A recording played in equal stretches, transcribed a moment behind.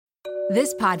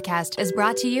This podcast is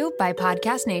brought to you by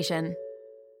Podcast Nation.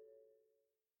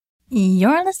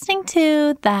 You're listening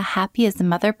to the Happy as a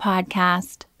Mother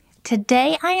podcast.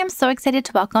 Today, I am so excited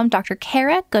to welcome Dr.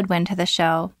 Cara Goodwin to the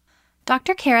show.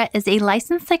 Dr. Cara is a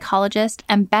licensed psychologist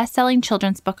and best-selling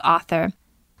children's book author.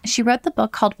 She wrote the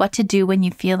book called What to Do When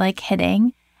You Feel Like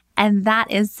Hitting, and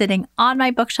that is sitting on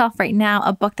my bookshelf right now,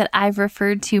 a book that I've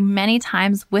referred to many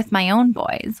times with my own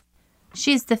boys.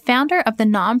 She's the founder of the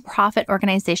nonprofit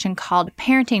organization called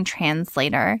Parenting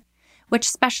Translator, which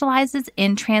specializes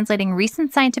in translating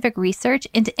recent scientific research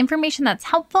into information that's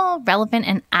helpful, relevant,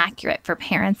 and accurate for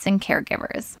parents and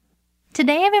caregivers.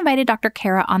 Today, I've invited Dr.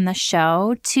 Cara on the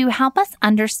show to help us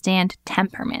understand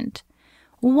temperament.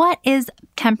 What is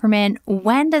temperament?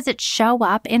 When does it show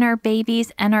up in our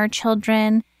babies and our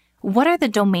children? What are the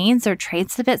domains or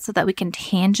traits of it so that we can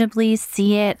tangibly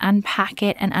see it, unpack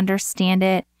it, and understand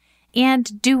it?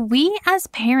 And do we as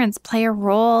parents play a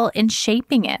role in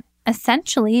shaping it?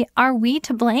 Essentially, are we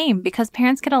to blame? Because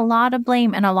parents get a lot of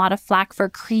blame and a lot of flack for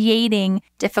creating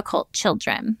difficult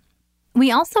children. We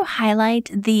also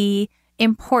highlight the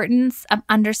importance of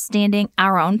understanding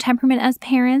our own temperament as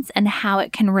parents and how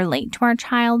it can relate to our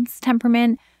child's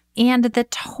temperament, and the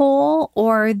toll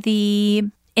or the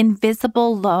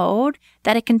invisible load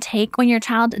that it can take when your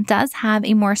child does have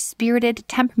a more spirited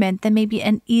temperament than maybe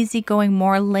an easygoing,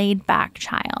 more laid-back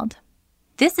child.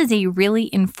 This is a really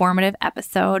informative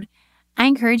episode. I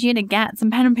encourage you to get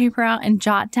some pen and paper out and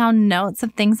jot down notes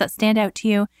of things that stand out to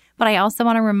you, but I also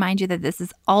want to remind you that this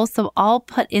is also all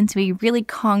put into a really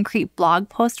concrete blog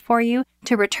post for you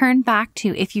to return back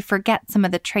to if you forget some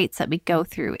of the traits that we go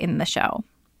through in the show.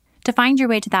 To find your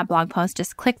way to that blog post,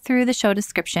 just click through the show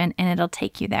description and it'll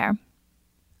take you there.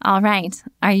 All right,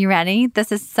 are you ready?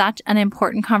 This is such an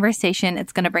important conversation.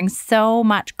 It's going to bring so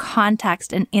much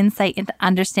context and insight into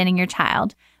understanding your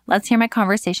child. Let's hear my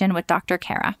conversation with Dr.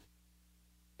 Cara.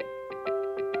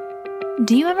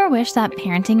 Do you ever wish that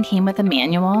parenting came with a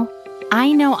manual?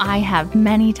 I know I have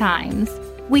many times.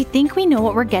 We think we know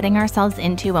what we're getting ourselves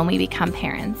into when we become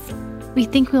parents. We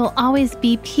think we'll always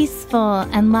be peaceful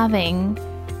and loving.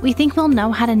 We think we'll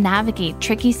know how to navigate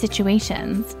tricky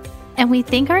situations. And we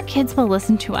think our kids will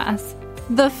listen to us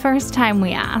the first time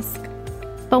we ask.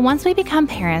 But once we become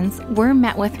parents, we're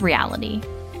met with reality.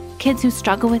 Kids who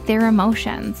struggle with their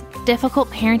emotions, difficult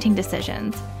parenting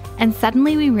decisions, and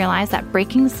suddenly we realize that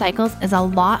breaking cycles is a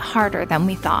lot harder than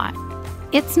we thought.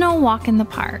 It's no walk in the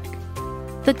park.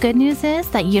 The good news is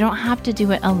that you don't have to do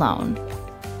it alone.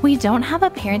 We don't have a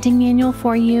parenting manual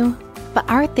for you, but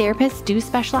our therapists do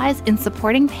specialize in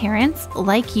supporting parents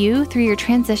like you through your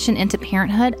transition into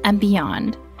parenthood and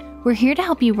beyond. We're here to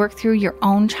help you work through your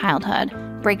own childhood,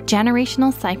 break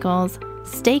generational cycles,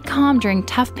 stay calm during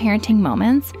tough parenting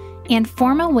moments, and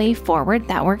form a way forward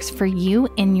that works for you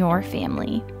and your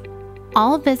family.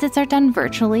 All visits are done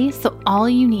virtually, so all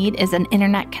you need is an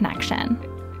internet connection.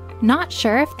 Not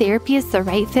sure if therapy is the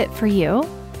right fit for you?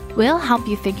 We'll help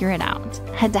you figure it out.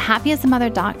 Head to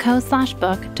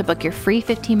happyasamother.co/book to book your free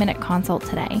 15-minute consult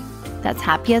today. That's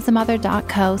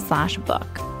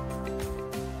happyasamother.co/book.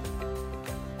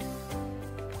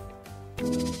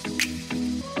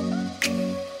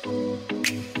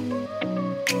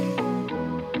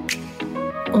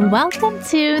 Welcome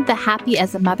to the Happy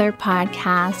as a Mother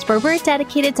podcast, where we're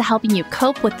dedicated to helping you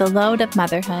cope with the load of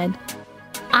motherhood.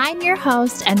 I'm your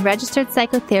host and registered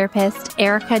psychotherapist,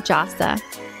 Erica Jossa.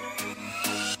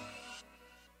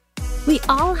 We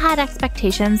all had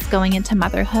expectations going into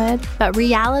motherhood, but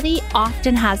reality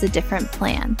often has a different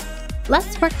plan.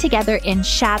 Let's work together in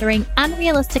shattering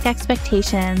unrealistic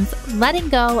expectations, letting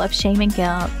go of shame and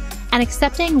guilt, and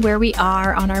accepting where we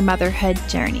are on our motherhood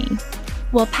journey.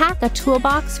 We'll pack a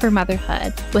toolbox for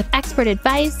motherhood with expert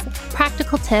advice,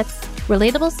 practical tips,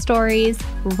 relatable stories,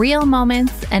 real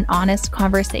moments, and honest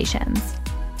conversations.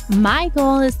 My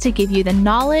goal is to give you the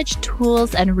knowledge,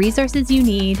 tools, and resources you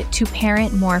need to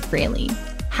parent more freely.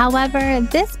 However,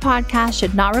 this podcast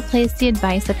should not replace the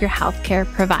advice of your healthcare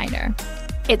provider.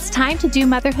 It's time to do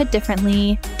motherhood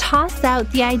differently, toss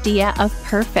out the idea of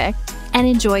perfect, and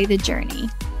enjoy the journey.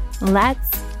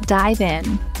 Let's dive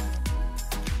in.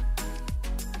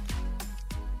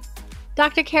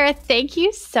 Dr. Cara, thank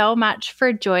you so much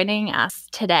for joining us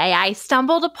today. I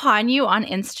stumbled upon you on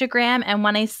Instagram, and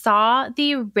when I saw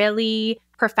the really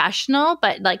professional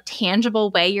but tangible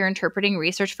way you're interpreting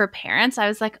research for parents, I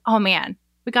was like, oh man,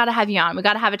 we got to have you on. We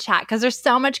got to have a chat because there's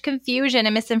so much confusion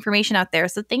and misinformation out there.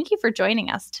 So thank you for joining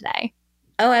us today.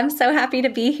 Oh, I'm so happy to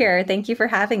be here. Thank you for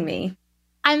having me.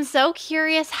 I'm so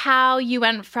curious how you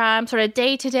went from sort of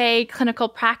day-to-day clinical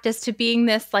practice to being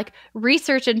this like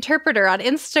research interpreter on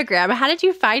Instagram. How did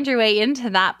you find your way into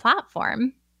that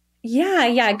platform?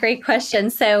 Yeah, great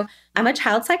question. So I'm a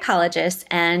child psychologist,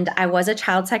 and I was a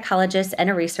child psychologist and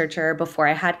a researcher before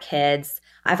I had kids.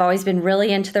 I've always been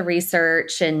really into the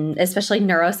research and especially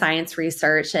neuroscience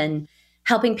research, and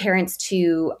helping parents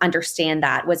to understand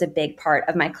that was a big part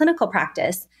of my clinical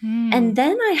practice. And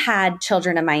then I had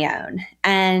children of my own.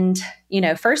 And,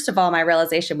 first of all, my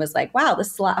realization was like, wow,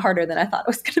 this is a lot harder than I thought it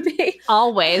was going to be.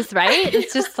 Always, right?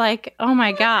 It's just like, oh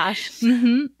my gosh.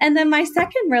 Mm-hmm. And then my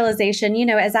second realization,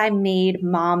 as I made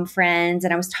mom friends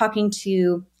and I was talking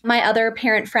to my other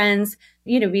parent friends,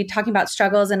 we'd be talking about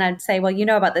struggles, and I'd say, well,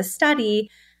 about this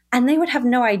study, and they would have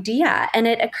no idea. And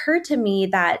it occurred to me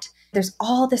that there's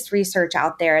all this research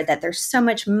out there, that there's so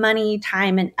much money,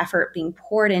 time, and effort being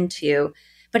poured into,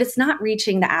 but it's not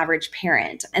reaching the average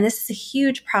parent. And this is a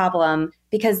huge problem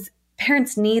because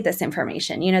parents need this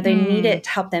information. They need it to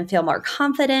help them feel more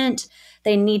confident.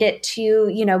 They need it to,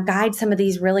 guide some of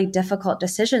these really difficult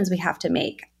decisions we have to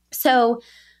make. So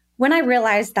when I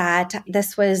realized that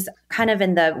this was kind of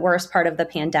in the worst part of the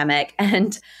pandemic,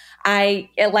 and I,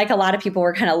 like a lot of people,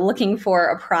 were kind of looking for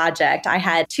a project. I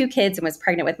had 2 kids and was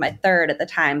pregnant with my 3rd at the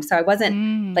time. So I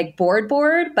wasn't like bored,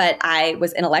 but I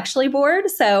was intellectually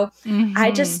bored. So I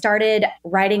just started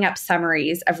writing up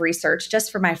summaries of research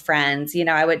just for my friends.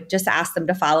 I would just ask them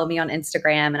to follow me on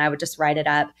Instagram, and I would just write it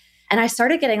up. And I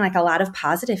started getting like a lot of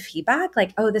positive feedback,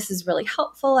 like, oh, this is really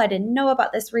helpful. I didn't know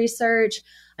about this research.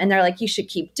 And they're like, you should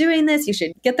keep doing this. You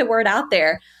should get the word out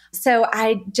there. So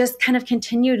I just kind of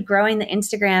continued growing the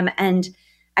Instagram, and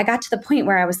I got to the point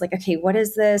where I was like, okay, what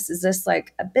is this? Is this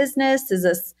like a business? Is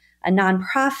this a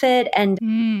nonprofit? And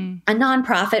a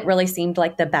nonprofit really seemed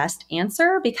like the best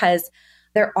answer because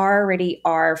there already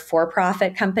are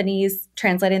for-profit companies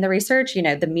translating the research,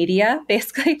 the media,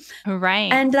 basically.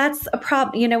 Right. And that's a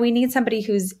problem. We need somebody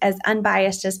who's as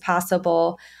unbiased as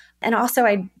possible. And also,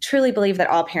 I truly believe that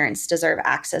all parents deserve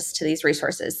access to these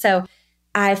resources. So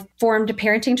I've formed a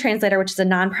Parenting Translator, which is a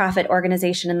nonprofit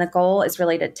organization. And the goal is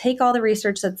really to take all the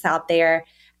research that's out there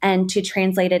and to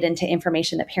translate it into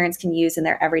information that parents can use in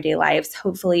their everyday lives,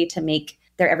 hopefully to make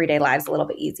their everyday lives a little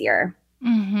bit easier.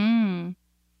 Mm-hmm.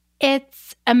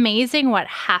 It's amazing what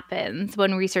happens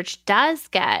when research does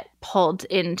get pulled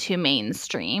into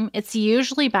mainstream. It's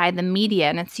usually by the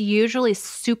media, and it's usually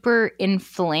super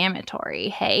inflammatory.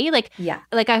 Hey, like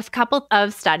a couple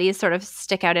of studies sort of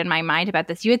stick out in my mind about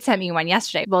this. You had sent me one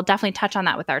yesterday. We'll definitely touch on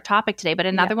that with our topic today. But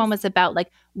another one was about like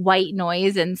white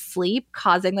noise in sleep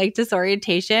causing like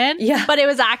disorientation. Yeah. But it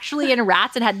was actually in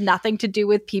rats and had nothing to do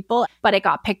with people. But it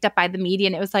got picked up by the media,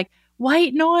 and it was like,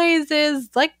 white noise is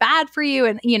like bad for you.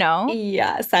 And,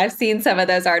 Yes, I've seen some of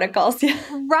those articles.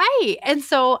 Right. And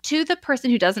so to the person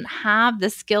who doesn't have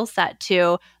the skill set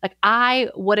to, like, I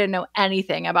wouldn't know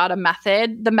anything about a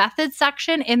method. The method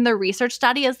section in the research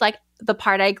study is like the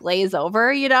part I glaze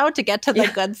over, to get to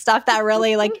the good stuff that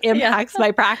really like impacts my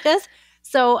practice.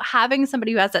 So having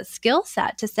somebody who has that skill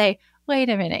set to say, wait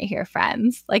a minute here,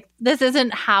 friends, like this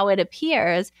isn't how it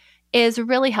appears, is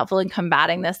really helpful in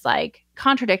combating this like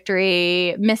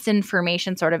contradictory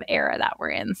misinformation sort of era that we're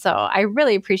in. So I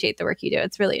really appreciate the work you do.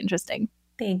 It's really interesting.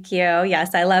 Thank you.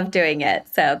 Yes, I love doing it.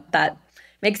 So that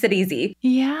makes it easy.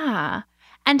 Yeah.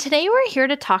 And today we're here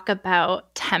to talk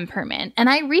about temperament. And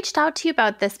I reached out to you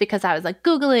about this because I was like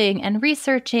Googling and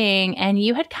researching, and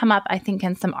you had come up, I think,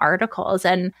 in some articles.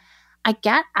 And I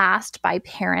get asked by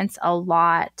parents a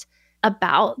lot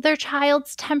about their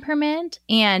child's temperament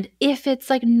and if it's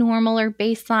like normal or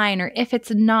baseline or if it's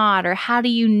not, or how do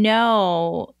you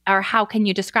know, or how can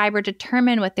you describe or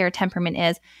determine what their temperament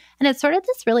is? And it's sort of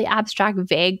this really abstract,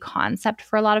 vague concept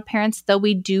for a lot of parents, though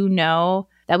we do know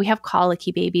that we have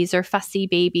colicky babies or fussy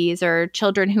babies or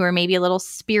children who are maybe a little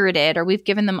spirited, or we've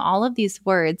given them all of these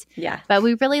words, but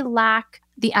we really lack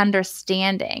the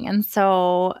understanding. And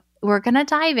so we're going to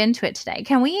dive into it today.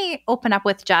 Can we open up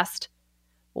with just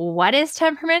what is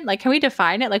temperament? Like, can we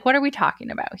define it? Like, what are we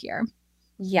talking about here?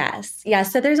 Yes. Yeah.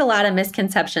 So there's a lot of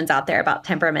misconceptions out there about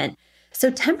temperament. So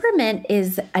temperament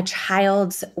is a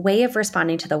child's way of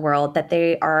responding to the world that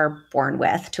they are born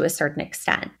with to a certain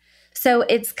extent. So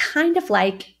it's kind of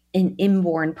like an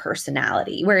inborn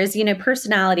personality, whereas,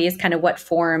 personality is kind of what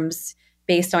forms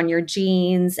based on your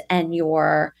genes and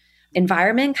your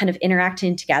environment kind of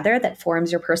interacting together that forms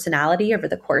your personality over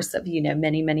the course of,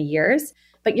 many, many years.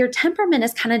 But your temperament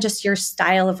is kind of just your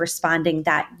style of responding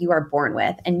that you are born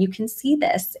with. And you can see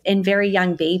this in very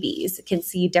young babies. You can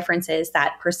see differences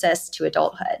that persist to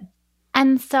adulthood.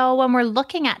 And so when we're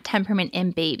looking at temperament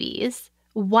in babies,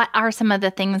 what are some of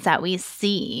the things that we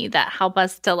see that help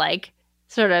us to like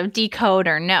sort of decode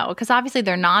or know? Because obviously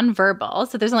they're nonverbal,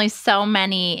 so there's only so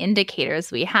many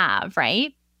indicators we have,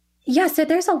 right? Yeah, so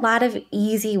there's a lot of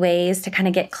easy ways to kind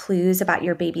of get clues about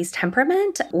your baby's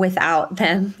temperament without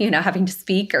them, having to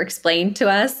speak or explain to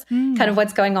us kind of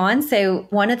what's going on. So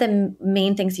one of the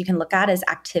main things you can look at is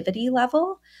activity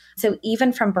level. So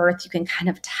even from birth, you can kind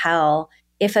of tell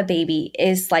if a baby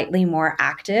is slightly more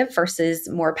active versus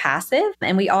more passive.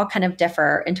 And we all kind of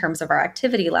differ in terms of our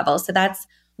activity level. So that's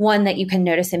one that you can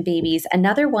notice in babies.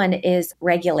 Another one is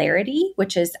regularity,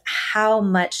 which is how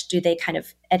much do they kind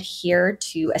of adhere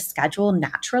to a schedule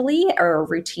naturally or a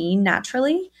routine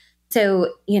naturally.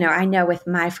 So, I know with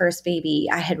my first baby,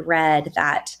 I had read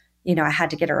that, I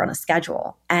had to get her on a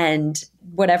schedule. And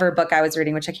whatever book I was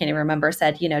reading, which I can't even remember,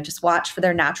 said, just watch for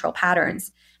their natural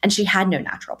patterns. And she had no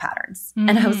natural patterns.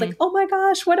 And I was like, oh my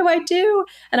gosh, what do I do?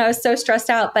 And I was so stressed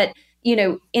out. But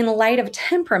in light of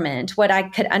temperament, what I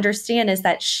could understand is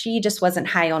that she just wasn't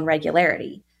high on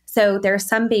regularity. So there are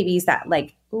some babies that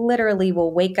like literally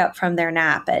will wake up from their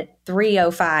nap at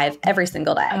 3:05 every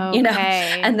single day,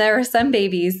 and there are some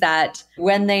babies that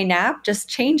when they nap just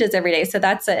changes every day. So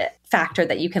that's a factor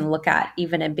that you can look at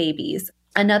even in babies.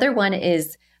 Another one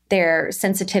is their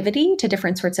sensitivity to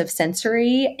different sorts of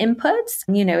sensory inputs.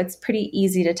 It's pretty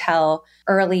easy to tell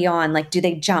early on, like, do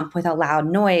they jump with a loud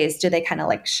noise? Do they kind of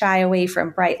like shy away from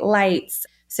bright lights?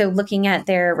 So looking at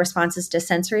their responses to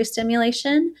sensory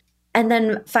stimulation. And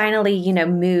then finally,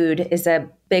 mood is a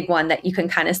big one that you can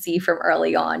kind of see from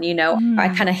early on. I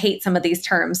kind of hate some of these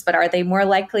terms, but are they more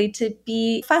likely to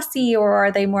be fussy or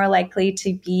are they more likely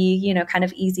to be, kind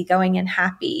of easygoing and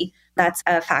happy? That's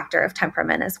a factor of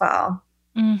temperament as well.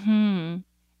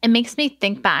 It makes me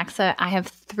think back. So I have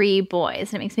 3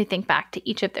 boys, and it makes me think back to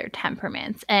each of their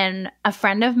temperaments. And a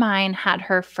friend of mine had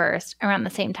her first around the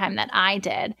same time that I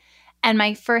did. And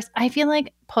my first, I feel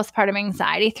like postpartum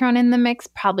anxiety thrown in the mix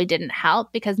probably didn't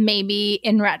help because maybe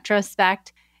in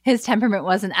retrospect, his temperament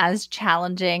wasn't as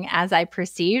challenging as I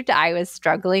perceived. I was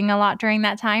struggling a lot during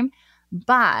that time.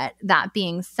 But that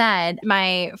being said,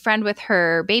 my friend with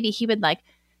her baby, he would like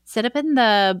sit up in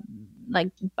the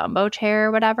like bumbo chair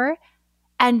or whatever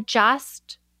and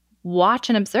just watch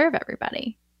and observe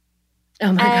everybody.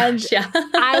 Oh my gosh, yeah.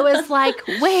 I was like,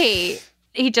 wait,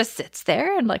 he just sits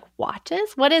there and like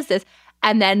watches? What is this?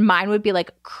 And then mine would be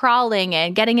like crawling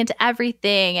and getting into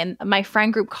everything. And my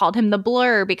friend group called him the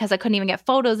blur because I couldn't even get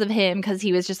photos of him because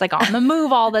he was just like on the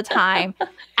move all the time.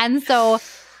 And so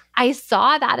I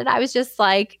saw that and I was just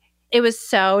like, it was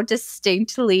so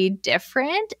distinctly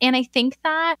different. And I think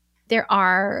that there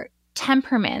are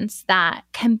temperaments that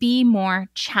can be more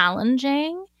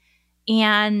challenging.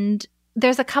 And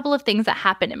there's a couple of things that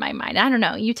happen in my mind. I don't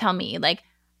know. You tell me. Like,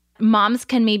 moms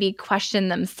can maybe question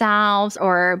themselves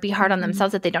or be hard on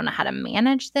themselves that they don't know how to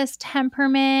manage this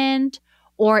temperament.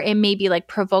 Or it maybe like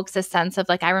provokes a sense of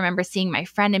like, I remember seeing my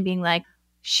friend and being like,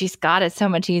 she's got it so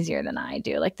much easier than I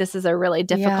do. Like, this is a really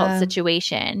difficult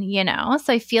situation,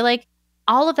 So I feel like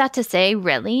all of that to say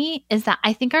really is that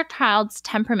I think our child's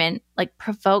temperament like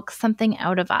provokes something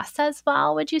out of us as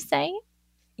well, would you say?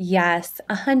 Yes,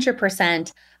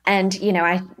 100%. And,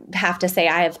 I have to say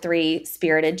I have 3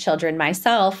 spirited children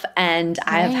myself, and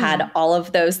I have had all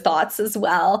of those thoughts as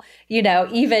well,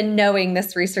 even knowing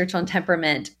this research on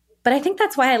temperament. But I think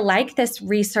that's why I like this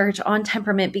research on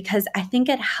temperament, because I think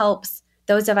it helps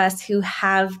those of us who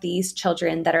have these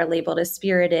children that are labeled as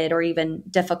spirited or even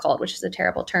difficult, which is a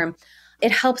terrible term.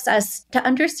 It helps us to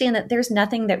understand that there's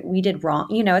nothing that we did wrong.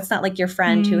 It's not like your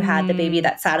friend who had the baby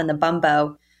that sat in the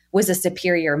bumbo was a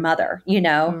superior mother,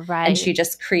 Right. And she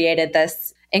just created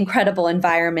this incredible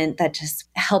environment that just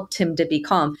helped him to be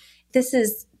calm. This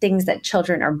is things that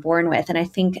children are born with. And I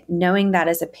think knowing that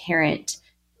as a parent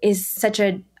is such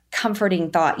a comforting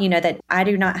thought, that I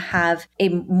do not have a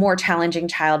more challenging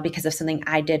child because of something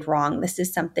I did wrong. This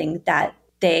is something that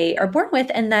they are born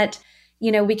with, and that,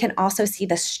 we can also see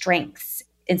the strengths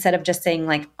instead of just saying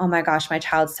like, oh my gosh, my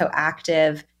child's so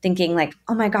active, thinking like,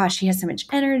 oh my gosh, he has so much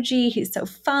energy, he's so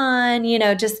fun,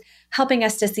 just helping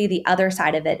us to see the other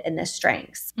side of it and the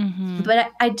strengths.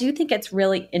 But I do think it's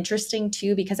really interesting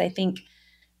too, because I think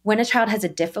when a child has a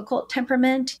difficult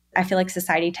temperament, I feel like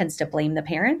society tends to blame the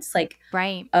parents. Like,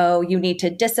 right. Oh, you need to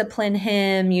discipline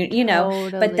him,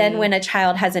 Totally. But then when a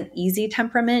child has an easy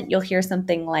temperament, you'll hear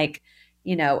something like,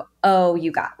 oh,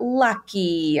 you got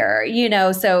lucky, or,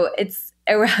 so it's,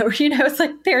 it's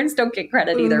like parents don't get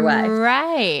credit either way.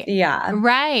 Right. Yeah.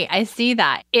 Right. I see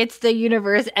that. It's the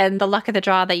universe and the luck of the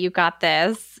draw that you got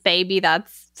this baby that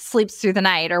sleeps through the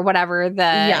night or whatever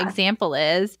the example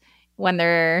is. when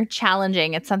they're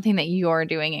challenging, it's something that you're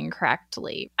doing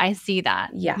incorrectly. I see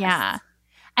that. Yes. Yeah.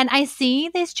 And I see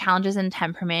these challenges in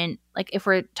temperament, like if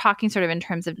we're talking sort of in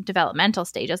terms of developmental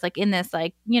stages, like in this,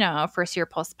 like, first year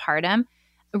postpartum,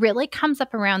 really comes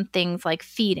up around things like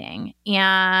feeding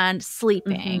and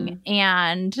sleeping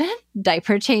and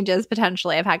diaper changes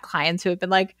potentially. I've had clients who have been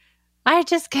like, I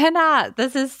just cannot.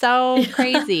 This is so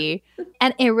crazy.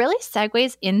 And it really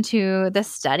segues into the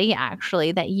study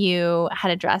actually that you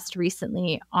had addressed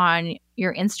recently on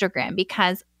your Instagram,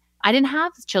 because I didn't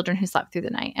have children who slept through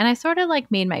the night. And I sort of like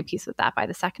made my peace with that by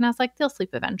the second. I was like, they'll sleep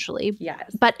eventually.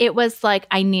 Yes. But it was like,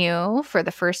 I knew for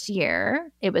the first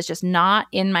year, it was just not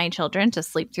in my children to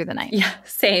sleep through the night. Yeah,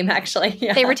 same actually.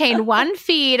 Yeah. They retained one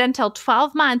feed until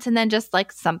 12 months and then just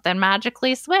like something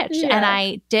magically switched. Yeah. And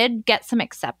I did get some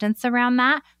acceptance around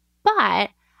that. But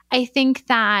I think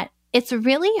that it's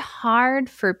really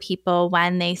hard for people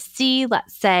when they see,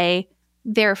 let's say,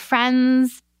 their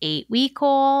friends'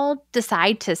 8-week-old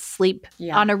decide to sleep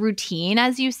on a routine,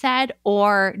 as you said,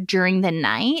 or during the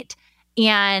night.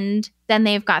 And then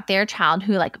they've got their child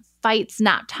who like fights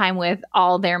nap time with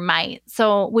all their might.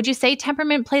 So would you say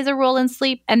temperament plays a role in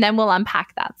sleep? And then we'll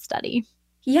unpack that study.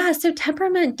 Yeah, so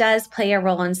temperament does play a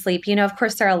role in sleep. Of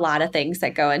course, there are a lot of things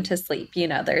that go into sleep.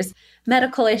 There's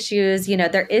medical issues,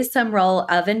 there is some role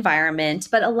of environment,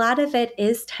 but a lot of it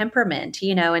is temperament,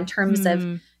 in terms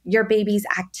of your baby's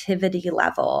activity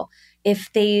level.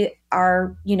 If they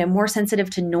are, more sensitive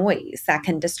to noise, that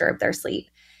can disturb their sleep.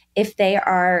 If they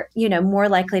are, more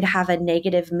likely to have a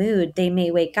negative mood, they may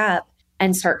wake up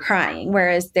and start crying.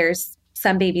 Whereas there's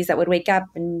some babies that would wake up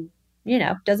and,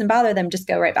 doesn't bother them, just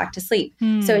go right back to sleep.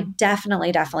 So it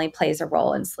definitely plays a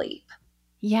role in sleep.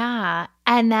 Yeah.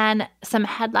 And then some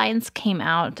headlines came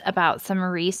out about some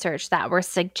research that were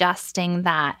suggesting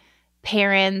that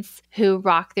parents who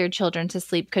rock their children to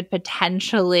sleep could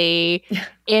potentially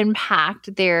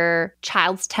impact their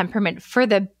child's temperament for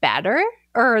the better.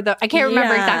 I can't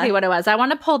remember exactly what it was. I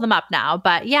want to pull them up now,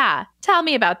 but yeah, tell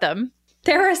me about them.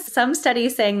 There are some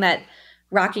studies saying that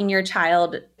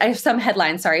I have some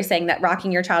headlines, saying that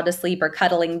rocking your child to sleep or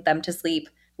cuddling them to sleep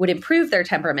would improve their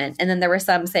temperament. And then there were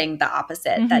some saying the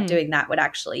opposite, that doing that would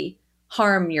actually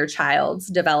harm your child's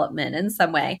development in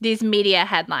some way. These media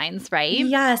headlines, right?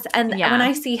 Yes. And when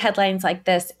I see headlines like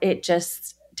this, it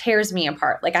just tears me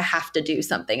apart. Like I have to do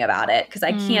something about it because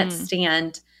I can't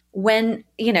stand when,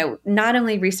 not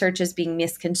only research is being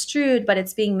misconstrued, but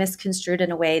it's being misconstrued in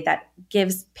a way that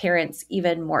gives parents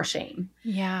even more shame.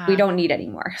 Yeah. We don't need any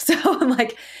more. So I'm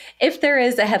like, if there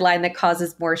is a headline that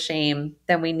causes more shame,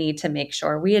 then we need to make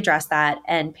sure we address that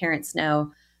and parents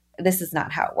know this is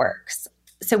not how it works.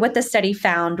 So what the study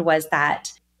found was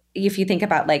that if you think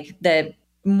about like the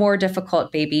more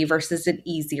difficult baby versus an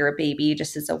easier baby,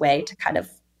 just as a way to kind of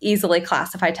easily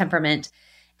classify temperament,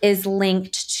 is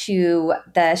linked to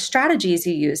the strategies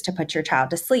you use to put your child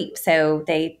to sleep. So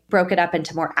they broke it up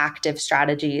into more active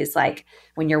strategies, like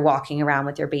when you're walking around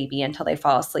with your baby until they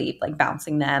fall asleep, like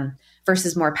bouncing them,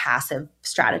 versus more passive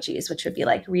strategies, which would be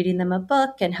like reading them a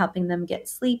book and helping them get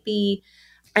sleepy.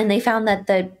 And they found that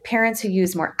the parents who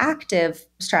use more active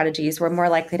strategies were more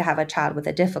likely to have a child with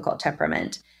a difficult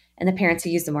temperament. And the parents who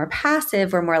use the more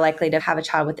passive were more likely to have a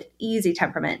child with an easy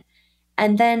temperament.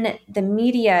 And then the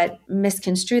media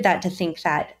misconstrued that to think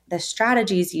that the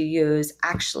strategies you use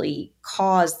actually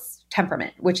cause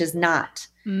temperament, which is not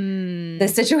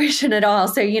the situation at all.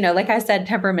 So, like I said,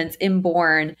 temperament's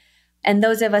inborn. And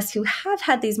those of us who have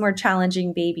had these more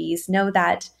challenging babies know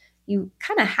that you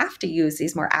kind of have to use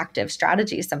these more active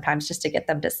strategies sometimes just to get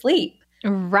them to sleep.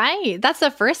 Right. That's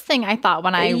the first thing I thought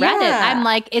when I read it. I'm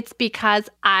like, it's because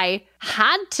I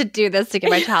had to do this to get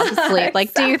my child to sleep.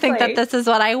 Like, do you think that this is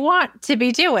what I want to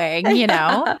be doing?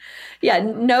 Yeah.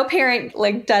 No parent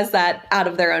does that out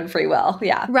of their own free will.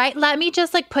 Yeah. Right. Let me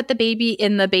just put the baby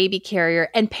in the baby carrier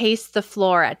and pace the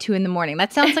floor at 2 a.m.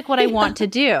 That sounds like what I want to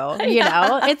do.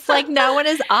 It's like no one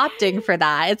is opting for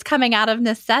that. It's coming out of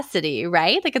necessity,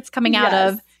 right? Like it's coming out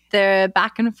of the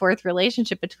back and forth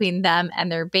relationship between them and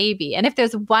their baby. And if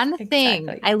there's one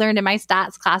thing I learned in my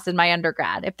stats class in my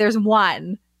undergrad, if there's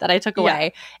one that I took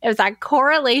away, it was that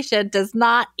correlation does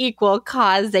not equal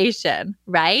causation,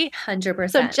 right?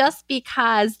 100%. So just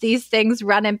because these things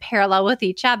run in parallel with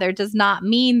each other does not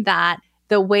mean that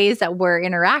the ways that we're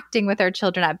interacting with our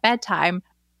children at bedtime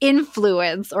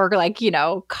influence or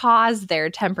cause their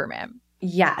temperament.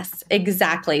 Yes,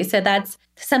 exactly. So that's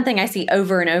something I see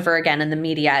over and over again in the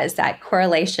media is that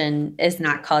correlation is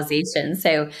not causation.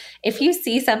 So if you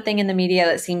see something in the media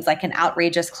that seems like an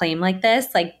outrageous claim like this,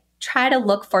 try to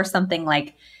look for something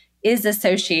like, is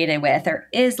associated with or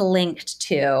is linked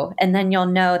to. And then you'll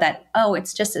know that, oh,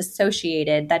 it's just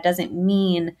associated. That doesn't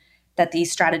mean that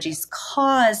these strategies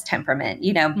cause temperament.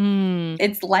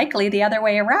 It's likely the other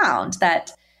way around,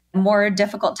 that more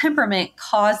difficult temperament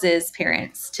causes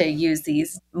parents to use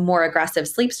these more aggressive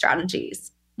sleep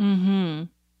strategies. Mm-hmm.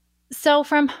 So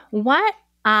from what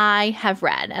I have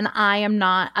read, and I am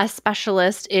not a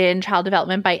specialist in child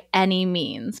development by any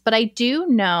means, but I do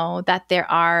know that there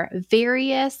are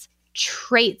various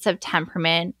traits of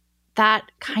temperament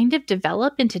that kind of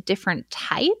develop into different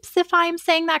types, if I'm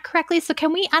saying that correctly. So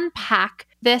can we unpack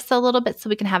this a little bit so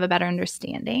we can have a better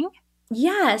understanding?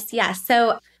 Yes.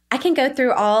 So I can go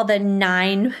through all the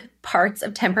 9 parts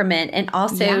of temperament and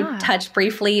also touch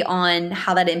briefly on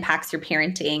how that impacts your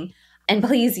parenting. And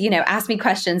please, ask me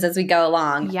questions as we go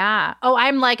along. Yeah. Oh,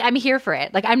 I'm here for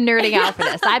it. Like, I'm nerding out for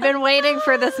this. I've been waiting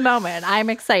for this moment. I'm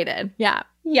excited. Yeah.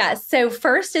 Yeah. So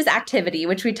first is activity,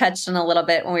 which we touched on a little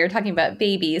bit when we were talking about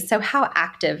babies. So how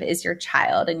active is your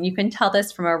child? And you can tell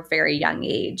this from a very young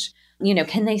age.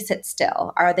 Can they sit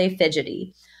still? Are they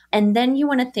fidgety? And then you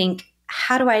want to think,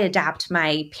 how do I adapt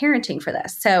my parenting for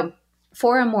this? So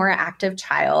for a more active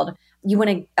child, you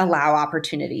want to allow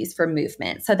opportunities for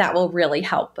movement. So that will really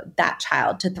help that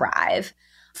child to thrive.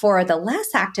 For the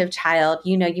less active child,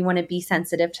 you want to be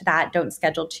sensitive to that. Don't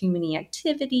schedule too many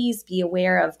activities. Be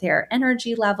aware of their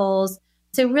energy levels.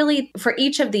 So really, for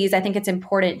each of these, I think it's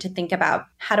important to think about,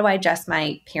 how do I adjust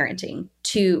my parenting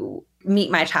to meet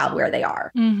my child where they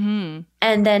are? Mm-hmm.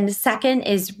 And then second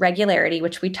is regularity,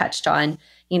 which we touched on.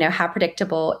 How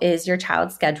predictable is your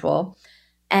child's schedule?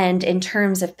 And in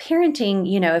terms of parenting,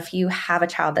 if you have a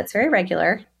child that's very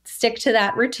regular, stick to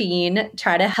that routine,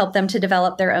 try to help them to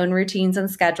develop their own routines and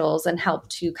schedules and help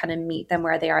to kind of meet them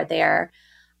where they are there.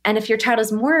 And if your child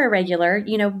is more irregular,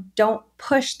 don't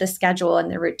push the schedule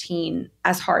and the routine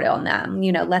as hard on them.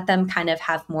 Let them kind of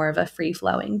have more of a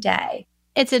free-flowing day.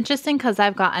 It's interesting because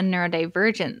I've got a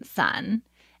neurodivergent son.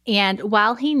 And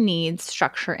while he needs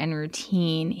structure and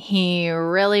routine, he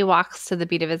really walks to the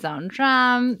beat of his own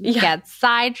drum, gets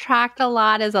sidetracked a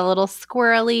lot, is a little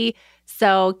squirrely.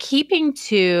 So keeping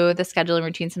to the schedule and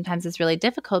routine sometimes is really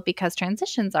difficult because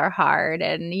transitions are hard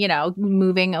and,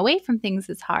 moving away from things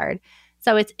is hard.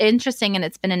 So it's interesting, and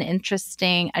it's been an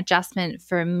interesting adjustment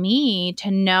for me to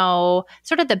know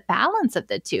sort of the balance of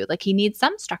the two. Like, he needs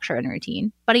some structure and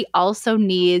routine, but he also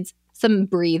needs some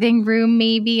breathing room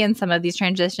maybe in some of these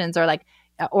transitions,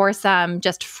 or some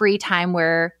just free time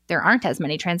where there aren't as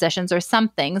many transitions or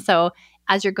something. So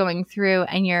as you're going through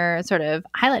and you're sort of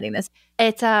highlighting this,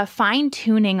 it's a fine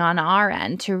tuning on our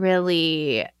end to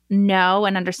really know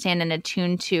and understand and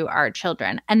attune to our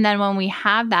children. And then when we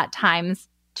have that times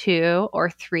 2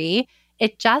 or 3,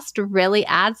 it just really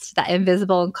adds to that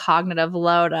invisible and cognitive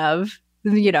load of,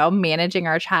 managing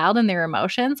our child and their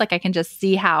emotions. Like, I can just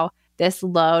see how this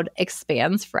load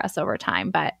expands for us over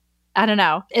time. But I don't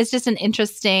know. It's just an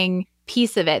interesting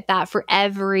piece of it that for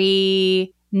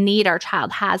every need our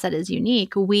child has that is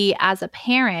unique, we as a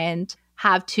parent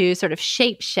have to sort of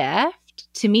shape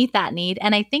shift to meet that need.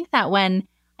 And I think that when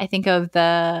I think of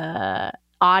the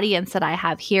audience that I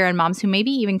have here and moms who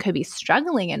maybe even could be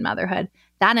struggling in motherhood,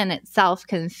 that in itself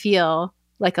can feel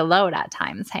like a load at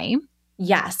times, hey?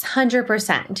 Yes,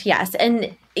 100%. Yes.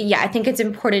 And I think it's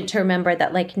important to remember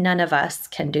that none of us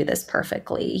can do this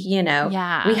perfectly. We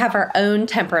have our own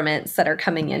temperaments that are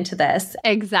coming into this.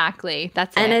 Exactly.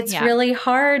 That's and it. It's really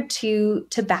hard to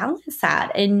balance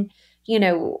that. And,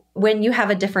 when you have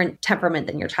a different temperament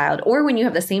than your child, or when you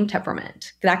have the same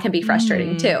temperament, that can be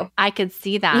frustrating too. I could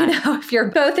see that. If you're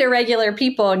both irregular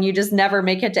people and you just never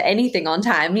make it to anything on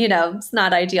time, it's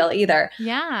not ideal either.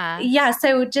 Yeah. Yeah.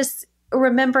 So just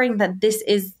remembering that this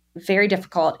is very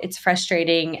difficult. It's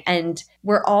frustrating. And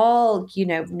we're all,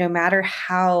 no matter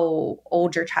how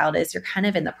old your child is, you're kind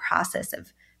of in the process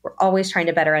of, we're always trying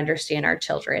to better understand our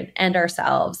children and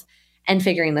ourselves and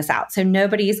figuring this out. So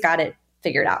nobody's got it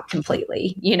figured out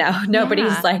completely.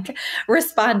 Nobody's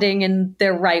responding in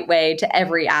the right way to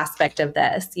every aspect of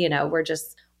this. We're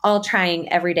just all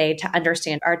trying every day to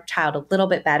understand our child a little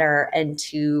bit better and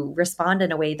to respond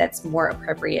in a way that's more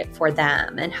appropriate for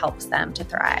them and helps them to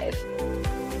thrive.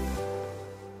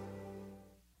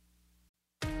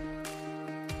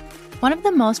 One of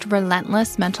the most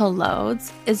relentless mental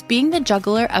loads is being the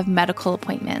juggler of medical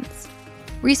appointments.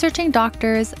 Researching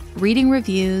doctors, reading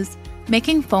reviews,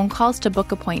 making phone calls to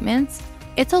book appointments,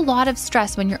 it's a lot of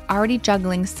stress when you're already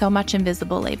juggling so much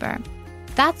invisible labor.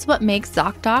 That's what makes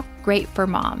ZocDoc great for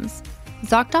moms.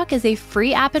 ZocDoc is a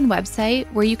free app and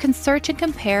website where you can search and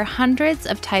compare hundreds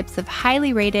of types of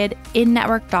highly rated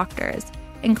in-network doctors,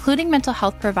 including mental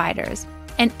health providers,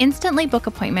 and instantly book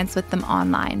appointments with them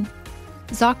online.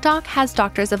 ZocDoc has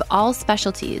doctors of all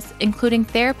specialties, including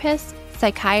therapists,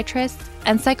 psychiatrists,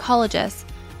 and psychologists,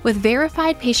 with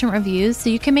verified patient reviews so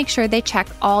you can make sure they check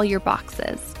all your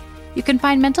boxes. You can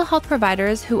find mental health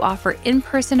providers who offer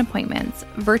in-person appointments,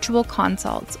 virtual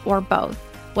consults, or both,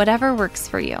 whatever works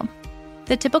for you.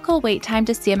 The typical wait time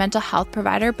to see a mental health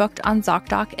provider booked on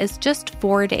ZocDoc is just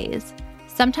 4 days.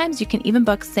 Sometimes you can even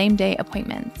book same-day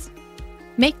appointments.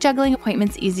 Make juggling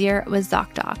appointments easier with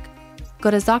ZocDoc.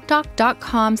 Go to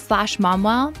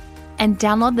ZocDoc.com/momwell and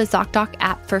download the ZocDoc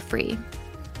app for free.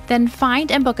 Then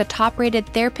find and book a top-rated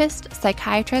therapist,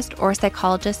 psychiatrist, or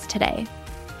psychologist today.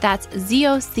 That's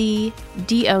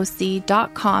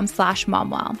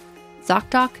ZocDoc.com/momwell.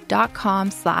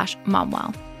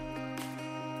 ZocDoc.com/momwell.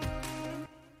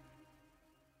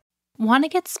 Want to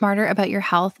get smarter about your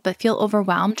health but feel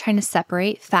overwhelmed trying to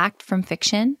separate fact from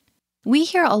fiction? We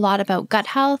hear a lot about gut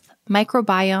health,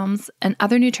 microbiomes, and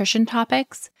other nutrition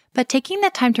topics, but taking the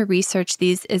time to research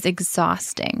these is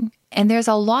exhausting, and there's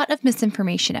a lot of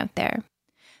misinformation out there.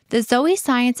 The Zoe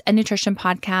Science and Nutrition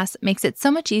podcast makes it so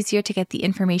much easier to get the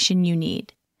information you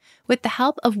need. With the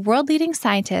help of world-leading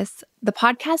scientists, the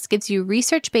podcast gives you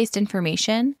research-based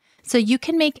information so you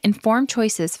can make informed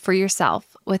choices for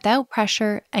yourself without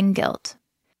pressure and guilt.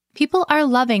 People are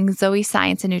loving Zoe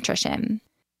Science and Nutrition.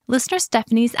 Listener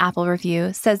Stephanie's Apple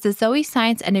review says the Zoe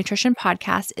Science and Nutrition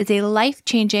podcast is a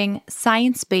life-changing,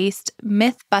 science-based,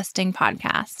 myth-busting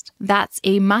podcast. That's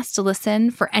a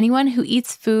must-listen for anyone who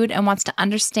eats food and wants to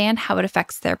understand how it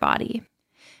affects their body.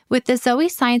 With the Zoe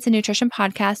Science and Nutrition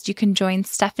podcast, you can join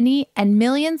Stephanie and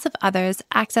millions of others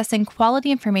accessing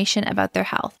quality information about their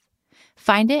health.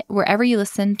 Find it wherever you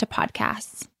listen to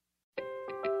podcasts.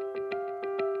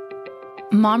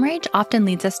 Mom rage often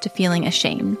leads us to feeling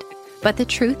ashamed. But the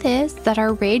truth is that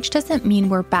our rage doesn't mean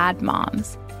we're bad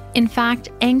moms. In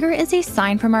fact, anger is a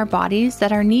sign from our bodies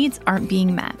that our needs aren't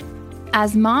being met.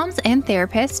 As moms and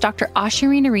therapists, Dr.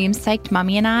 Ashireen Nareem, Psyched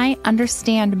Mommy, and I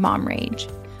understand mom rage.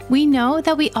 We know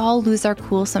that we all lose our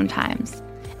cool sometimes.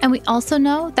 And we also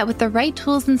know that with the right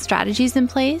tools and strategies in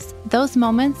place, those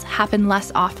moments happen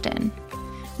less often.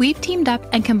 We've teamed up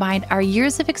and combined our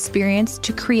years of experience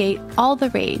to create All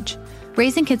the Rage,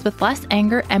 Raising Kids with Less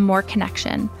Anger and More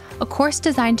Connection, a course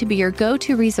designed to be your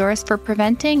go-to resource for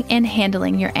preventing and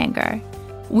handling your anger.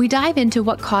 We dive into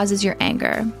what causes your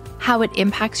anger, how it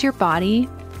impacts your body,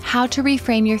 how to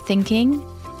reframe your thinking,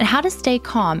 and how to stay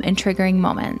calm in triggering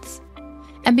moments.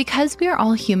 And because we are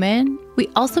all human, we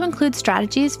also include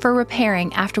strategies for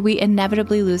repairing after we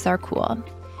inevitably lose our cool.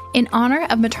 In honor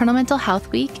of Maternal Mental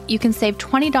Health Week, you can save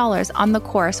 $20 on the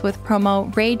course with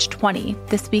promo RAGE20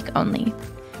 this week only.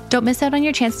 Don't miss out on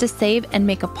your chance to save and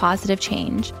make a positive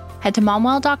change. Head to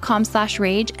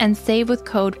momwell.com/rage and save with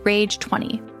code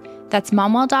RAGE20. That's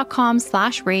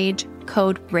momwell.com/rage,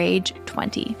 code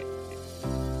RAGE20.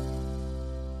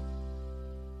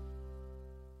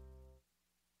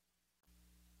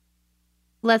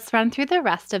 Let's run through the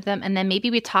rest of them, and then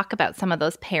maybe we talk about some of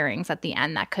those pairings at the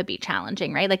end that could be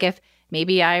challenging, right? Like if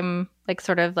maybe I'm like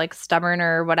sort of like stubborn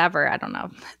or whatever, I don't know.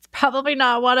 It's probably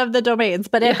not one of the domains,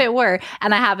 but if it were,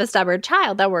 and I have a stubborn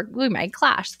child, we might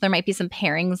clash. So there might be some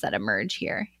pairings that emerge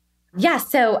here. Yeah.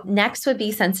 So next would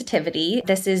be sensitivity.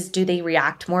 This is, do they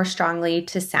react more strongly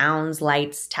to sounds,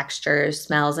 lights, textures,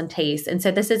 smells, and tastes? And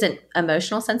so this isn't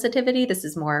emotional sensitivity. This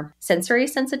is more sensory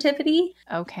sensitivity.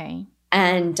 Okay.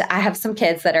 And I have some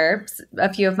kids that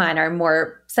a few of mine are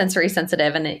more sensory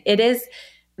sensitive. And it is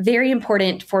very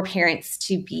important for parents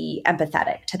to be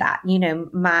empathetic to that. You know,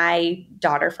 my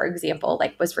daughter, for example,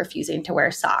 was refusing to wear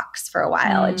socks for a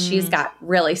while and she's got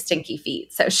really stinky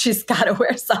feet. So she's got to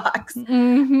wear socks.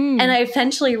 Mm-hmm. And I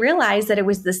eventually realized that it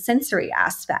was the sensory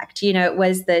aspect. You know, it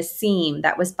was the seam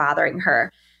that was bothering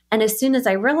her. And as soon as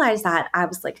I realized that, I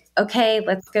was like, okay,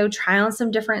 let's go try on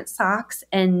some different socks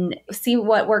and see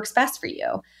what works best for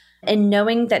you. And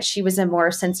knowing that she was a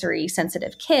more sensory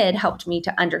sensitive kid helped me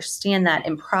to understand that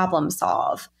and problem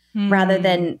solve rather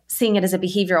than seeing it as a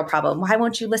behavioral problem. Why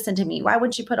won't you listen to me? Why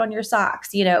wouldn't you put on your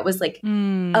socks? You know, it was like,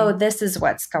 oh, this is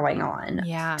what's going on.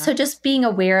 Yeah. So just being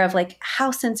aware of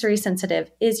how sensory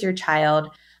sensitive is your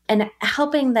child and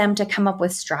helping them to come up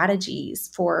with strategies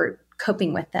for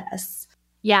coping with this.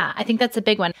 Yeah, I think that's a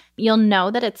big one. You'll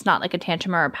know that it's not like a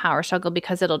tantrum or a power struggle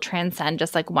because it'll transcend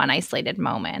just one isolated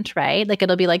moment, right?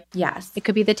 It'll be yes, it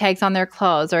could be the tags on their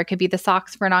clothes, or it could be the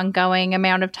socks for an ongoing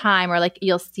amount of time, or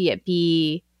you'll see it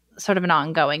be sort of an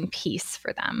ongoing piece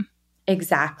for them.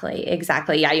 Exactly.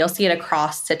 Yeah, you'll see it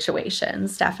across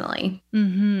situations, definitely.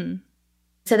 Mm-hmm.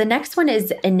 So the next one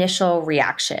is initial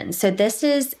reaction. So this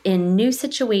is in new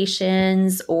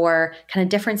situations or kind of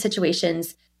different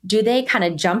situations. Do they kind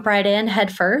of jump right in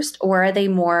head first, or are they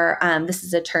more, this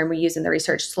is a term we use in the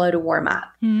research, slow to warm up?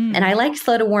 And I like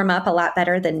slow to warm up a lot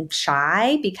better than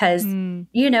shy because,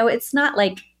 it's not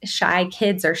like shy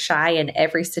kids are shy in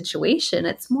every situation.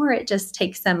 It's more, it just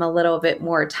takes them a little bit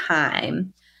more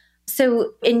time.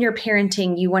 So in your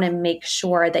parenting, you want to make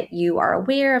sure that you are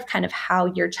aware of kind of how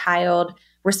your child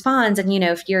responds. And,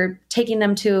 if you're taking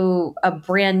them to a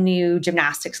brand new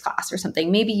gymnastics class or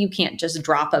something, maybe you can't just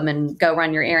drop them and go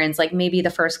run your errands. Like maybe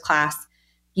the first class,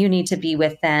 you need to be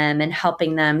with them and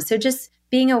helping them. So just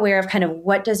being aware of kind of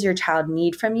what does your child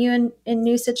need from you in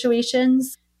new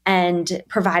situations and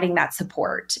providing that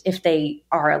support if they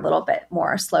are a little bit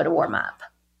more slow to warm up.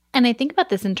 And I think about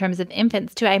this in terms of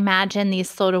infants too. I imagine these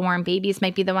slow to warm babies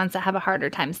might be the ones that have a harder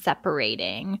time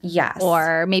separating. Yes.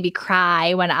 Or maybe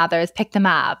cry when others pick them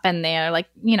up and they're like,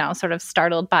 sort of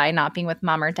startled by not being with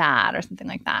mom or dad or something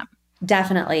like that.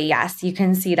 Definitely. Yes. You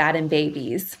can see that in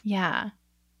babies. Yeah.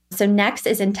 So next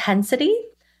is intensity.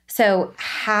 So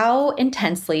how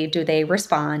intensely do they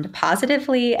respond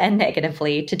positively and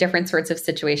negatively to different sorts of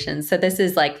situations? So this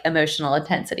is like emotional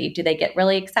intensity. Do they get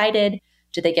really excited?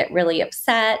 Do they get really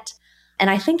upset? And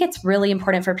I think it's really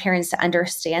important for parents to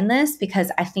understand this because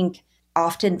I think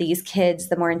often these kids,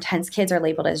 the more intense kids, are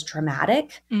labeled as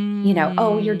dramatic.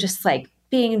 Oh, you're just like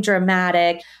being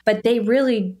dramatic, but they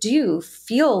really do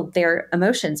feel their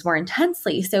emotions more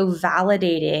intensely. So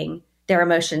validating their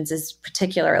emotions is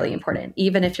particularly important.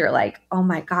 Even if you're like, oh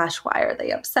my gosh, why are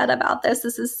they upset about this?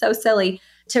 This is so silly.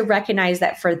 To recognize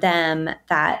that for them,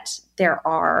 that there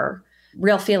are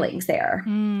real feelings there.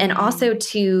 And also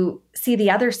to see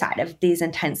the other side of these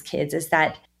intense kids is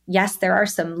that, yes, there are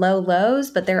some low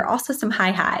lows, but there are also some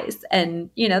high highs. And,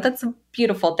 that's a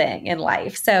beautiful thing in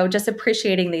life. So just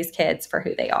appreciating these kids for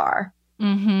who they are.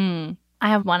 I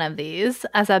have one of these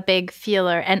as a big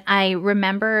feeler. And I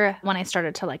remember when I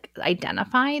started to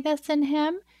identify this in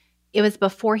him, it was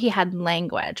before he had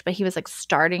language, but he was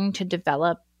starting to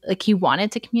develop. He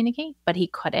wanted to communicate, but he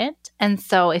couldn't. And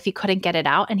so if he couldn't get it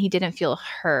out and he didn't feel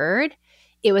heard,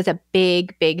 it was a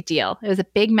big, big deal. It was a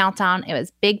big meltdown. It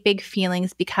was big, big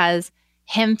feelings because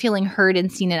him feeling heard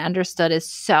and seen and understood is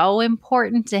so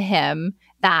important to him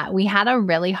that we had a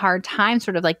really hard time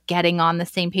sort of getting on the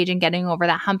same page and getting over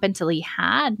that hump until he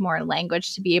had more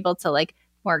language to be able to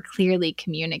more clearly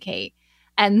communicate.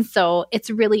 And so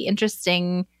it's really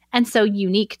interesting and so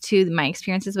unique to my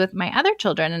experiences with my other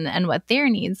children and what their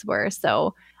needs were.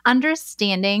 So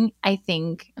understanding, I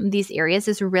think, these areas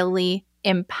is really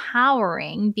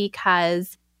empowering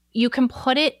because you can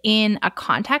put it in a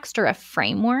context or a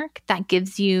framework that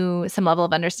gives you some level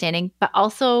of understanding, but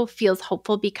also feels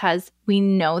hopeful because we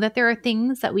know that there are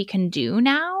things that we can do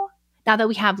now that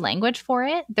we have language for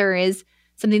it. There is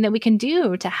something that we can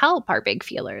do to help our big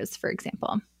feelers, for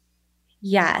example.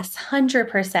 Yes,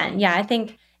 100%. Yeah, I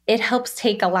think it helps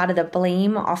take a lot of the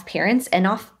blame off parents and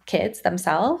off kids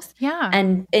themselves. Yeah.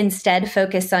 And instead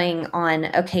focusing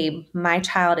on, okay, my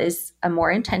child is a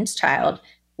more intense child.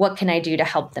 What can I do to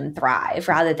help them thrive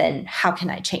rather than how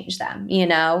can I change them,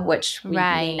 which we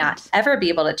may not ever be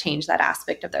able to change that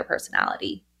aspect of their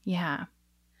personality. Yeah.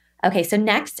 Okay, so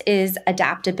next is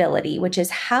adaptability, which is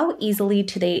how easily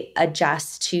do they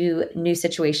adjust to new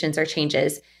situations or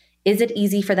changes? Is it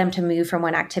easy for them to move from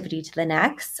one activity to the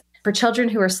next? For children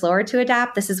who are slower to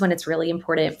adapt, this is when it's really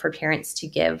important for parents to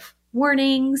give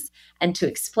warnings and to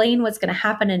explain what's going to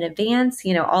happen in advance.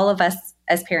 All of us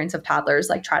as parents of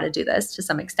toddlers try to do this to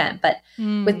some extent. But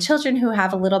with children who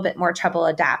have a little bit more trouble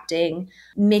adapting,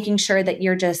 making sure that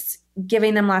you're just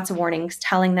giving them lots of warnings,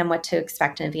 telling them what to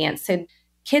expect in advance. So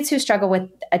kids who struggle with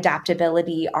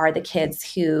adaptability are the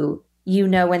kids who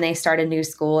when they start a new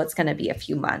school, it's going to be a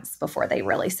few months before they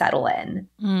really settle in.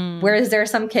 Whereas there are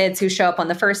some kids who show up on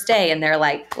the first day and they're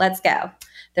like, let's go.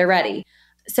 They're ready.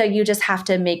 So you just have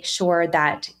to make sure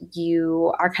that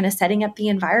you are kind of setting up the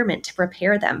environment to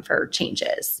prepare them for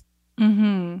changes.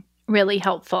 Really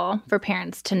helpful for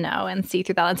parents to know and see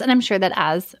through that lens. And I'm sure that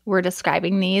as we're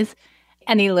describing these,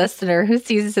 any listener who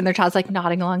sees this in their child's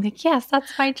nodding along, yes,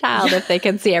 that's my child, if they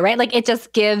can see it, right? It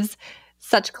just gives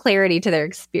such clarity to their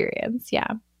experience. Yeah.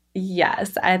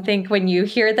 Yes. I think when you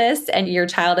hear this and your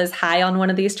child is high on one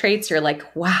of these traits, you're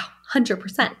like, wow,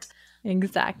 100%.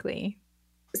 Exactly.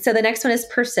 So the next one is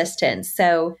persistence.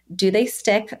 So do they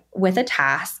stick with a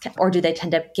task or do they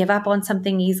tend to give up on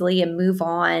something easily and move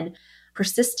on?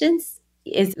 Persistence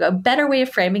is a better way of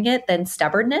framing it than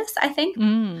stubbornness, I think,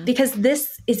 because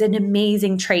this is an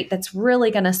amazing trait that's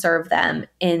really going to serve them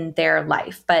in their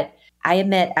life. But I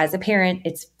admit, as a parent,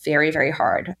 it's very, very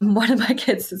hard. One of my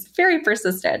kids is very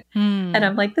persistent. And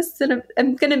I'm like,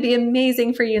 I'm going to be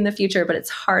amazing for you in the future, but it's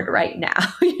hard right now,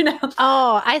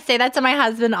 Oh, I say that to my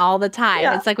husband all the time.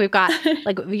 Yeah. It's like we've got,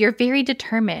 like, you're very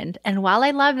determined. And while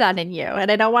I love that in you,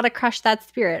 and I don't want to crush that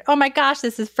spirit, oh my gosh,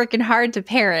 this is freaking hard to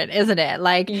parent, isn't it?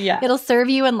 Like, it'll serve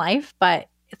you in life, but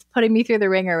it's putting me through the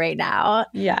ringer right now.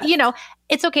 Yeah.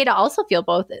 It's okay to also feel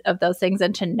both of those things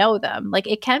and to know them. Like,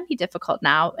 it can be difficult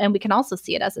now, and we can also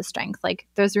see it as a strength. Like,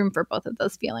 there's room for both of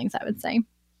those feelings, I would say.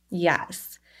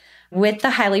 Yes. With the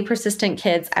highly persistent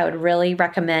kids, I would really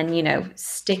recommend,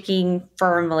 sticking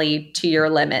firmly to your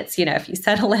limits. If you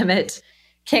set a limit,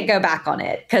 can't go back on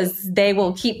it because they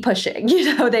will keep pushing.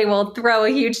 They will throw a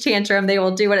huge tantrum. They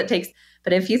will do what it takes.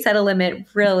 But if you set a limit,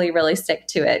 really, really stick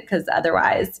to it, because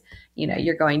otherwise,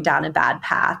 you're going down a bad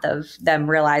path of them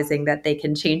realizing that they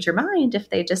can change your mind if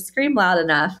they just scream loud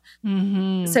enough.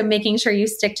 Mm-hmm. So making sure you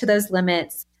stick to those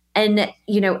limits. And,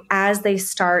 as they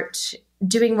start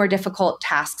doing more difficult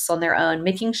tasks on their own,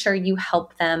 making sure you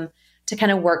help them to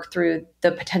kind of work through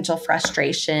the potential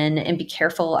frustration and be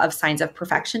careful of signs of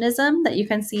perfectionism that you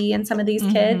can see in some of these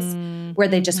kids where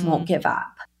they just won't give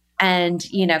up. And,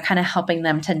 kind of helping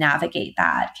them to navigate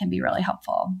that can be really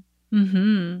helpful.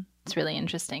 It's really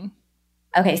interesting.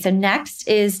 Okay, so next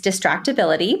is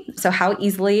distractibility. So how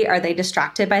easily are they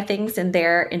distracted by things in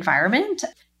their environment?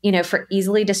 For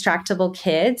easily distractible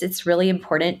kids, it's really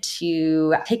important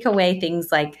to take away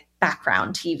things like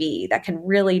background TV that can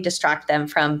really distract them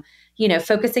from,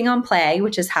 focusing on play,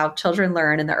 which is how children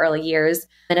learn in the early years.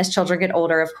 And as children get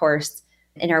older, of course,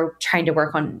 and are trying to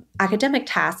work on academic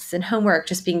tasks and homework,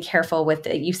 just being careful with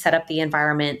it. You set up the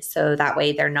environment so that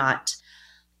way they're not,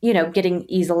 getting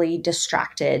easily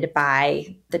distracted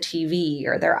by the TV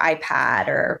or their iPad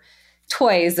or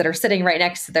toys that are sitting right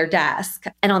next to their desk.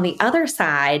 And on the other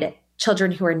side,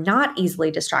 children who are not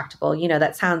easily distractible,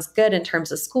 that sounds good in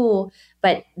terms of school,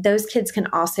 but those kids can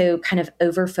also kind of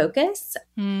over-focus.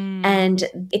 And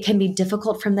it can be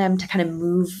difficult for them to kind of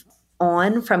move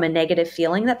on from a negative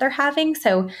feeling that they're having.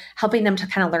 So helping them to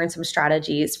kind of learn some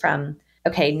strategies from,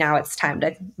 okay, now it's time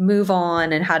to move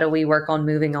on. And how do we work on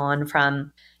moving on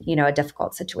from, a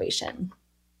difficult situation?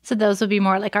 So those would be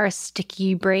more like our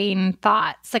sticky brain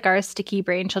thoughts, like our sticky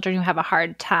brain children who have a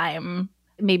hard time.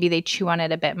 Maybe they chew on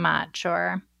it a bit much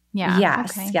or,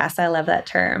 Yes. Okay. Yes. I love that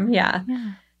term. Yeah.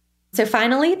 So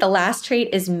finally, the last trait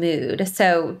is mood.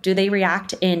 So do they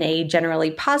react in a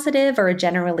generally positive or a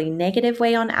generally negative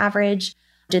way on average?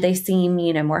 Do they seem,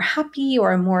 more happy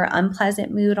or a more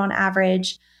unpleasant mood on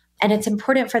average? And it's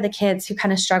important for the kids who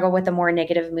kind of struggle with the more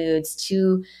negative moods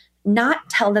to not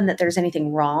tell them that there's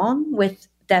anything wrong with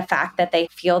the fact that they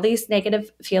feel these negative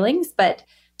feelings, but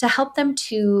to help them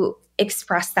to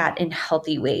express that in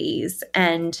healthy ways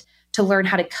and to learn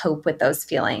how to cope with those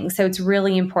feelings. So it's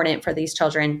really important for these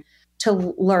children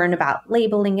to learn about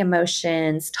labeling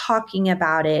emotions, talking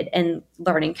about it, and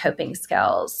learning coping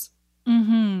skills.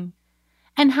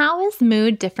 And how is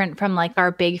mood different from like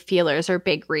our big feelers or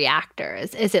big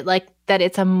reactors? Is it like that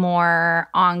it's a more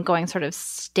ongoing sort of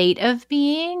state of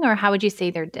being, or how would you say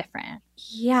they're different?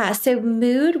 Yeah. So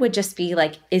mood would just be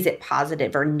like, is it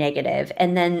positive or negative?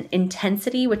 And then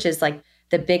intensity, which is like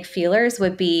the big feelers,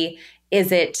 would be,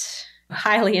 is it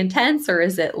highly intense or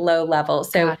is it low level?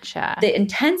 So Gotcha. The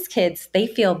intense kids, they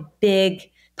feel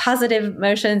big positive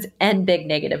emotions and big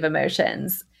negative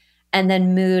emotions. And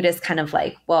then mood is kind of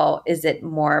like, well, is it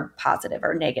more positive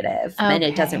or negative? Okay. And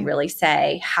it doesn't really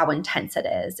say how intense it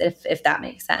is, if that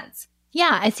makes sense.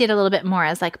 Yeah, I see it a little bit more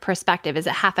as like perspective. Is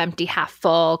it half empty, half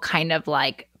full, kind of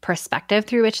like perspective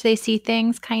through which they see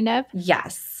things, kind of?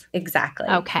 Yes, exactly.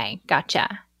 Okay,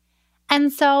 gotcha.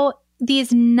 And so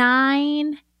these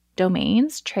 9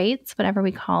 domains, traits, whatever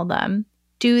we call them,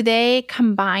 do they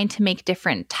combine to make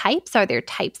different types? Are there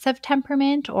types of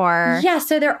temperament or? Yeah,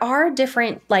 so there are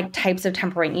different like types of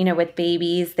temperament. With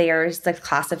babies, there's the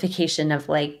classification of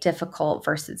like difficult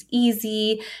versus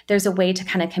easy. There's a way to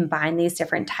kind of combine these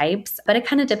different types, but it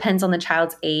kind of depends on the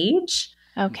child's age.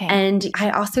 Okay. And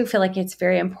I also feel like it's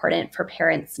very important for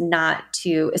parents not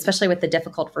to, especially with the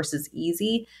difficult versus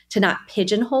easy, to not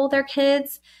pigeonhole their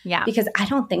kids. Yeah. Because I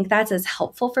don't think that's as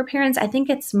helpful for parents. I think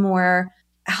it's more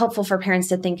helpful for parents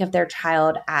to think of their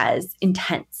child as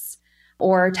intense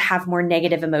or to have more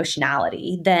negative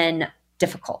emotionality than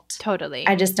difficult. Totally.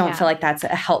 I just don't feel like that's a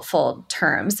helpful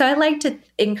term. So I like to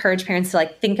encourage parents to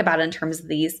like think about it in terms of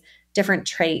these different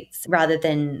traits rather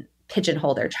than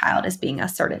pigeonhole their child as being a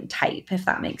certain type, if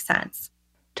that makes sense.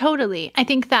 Totally. I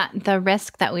think that the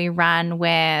risk that we run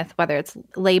with whether it's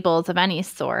labels of any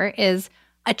sort is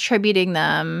attributing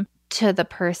them to the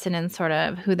person and sort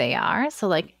of who they are. So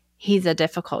like, he's a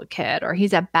difficult kid or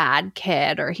he's a bad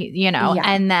kid or Yeah.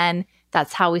 and then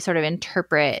that's how we sort of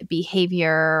interpret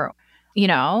behavior,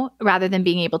 rather than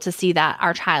being able to see that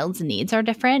our child's needs are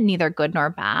different, neither good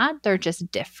nor bad. They're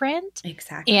just different.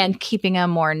 Exactly. And keeping a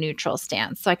more neutral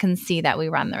stance. So I can see that we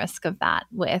run the risk of that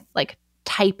with like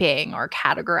typing or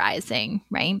categorizing,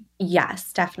 right?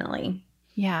 Yes, definitely.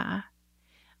 Yeah.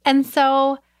 And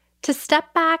so to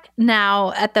step back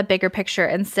now at the bigger picture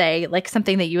and say, like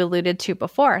something that you alluded to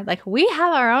before, like we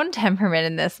have our own temperament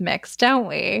in this mix, don't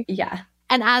we? Yeah.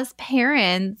 And as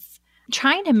parents,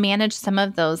 trying to manage some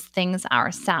of those things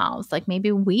ourselves, like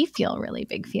maybe we feel really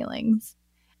big feelings.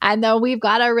 I know we've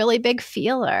got a really big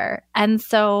feeler. And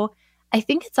so I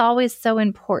think it's always so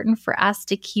important for us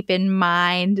to keep in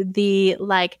mind the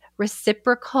like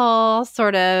reciprocal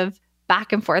sort of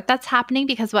back and forth that's happening,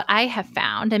 because what I have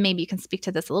found, and maybe you can speak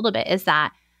to this a little bit, is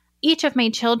that each of my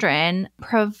children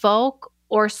provoke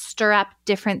or stir up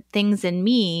different things in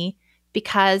me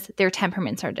because their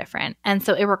temperaments are different. And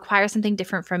so it requires something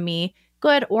different from me,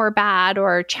 good or bad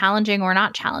or challenging or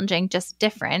not challenging, just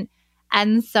different.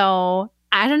 And so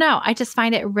I don't know, I just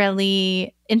find it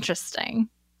really interesting.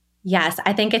 Yes,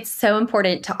 I think it's so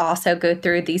important to also go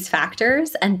through these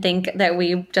factors and think that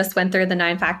we just went through the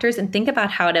 9 factors and think about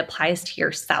how it applies to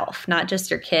yourself, not just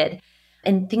your kid.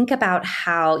 And think about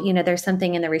how, there's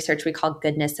something in the research we call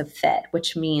goodness of fit,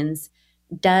 which means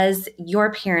does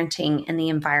your parenting and the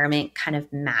environment kind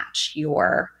of match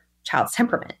your child's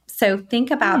temperament? So think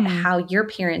about how your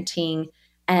parenting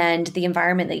and the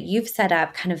environment that you've set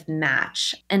up kind of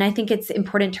match. And I think it's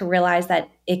important to realize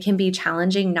that it can be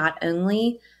challenging not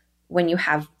only when you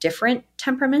have different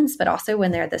temperaments, but also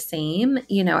when they're the same.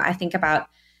 I think about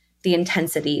the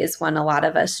intensity is one a lot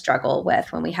of us struggle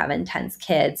with when we have intense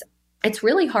kids. It's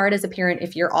really hard as a parent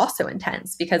if you're also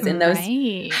intense, because in those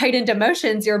heightened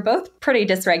emotions, you're both pretty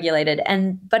dysregulated.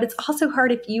 But it's also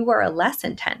hard if you are a less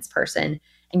intense person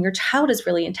and your child is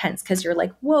really intense because you're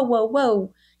like, whoa, whoa,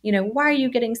 whoa. Why are you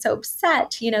getting so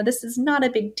upset? This is not a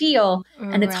big deal.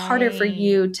 And it's harder for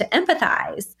you to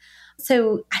empathize.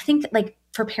 So I think like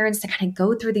for parents to kind of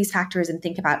go through these factors and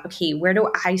think about, okay, where do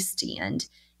I stand?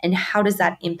 And how does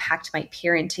that impact my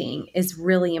parenting is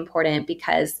really important,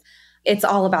 because it's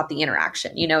all about the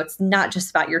interaction. It's not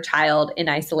just about your child in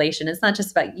isolation. It's not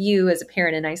just about you as a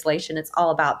parent in isolation. It's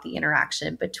all about the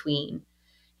interaction between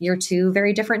your two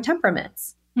very different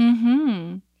temperaments.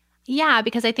 Mm-hmm. Yeah,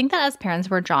 because I think that as parents,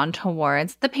 we're drawn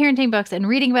towards the parenting books and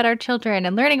reading about our children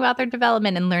and learning about their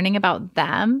development and learning about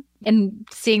them, and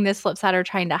seeing this flip side or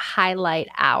trying to highlight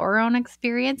our own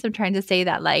experience of trying to say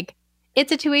that like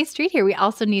it's a two-way street here. We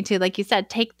also need to, like you said,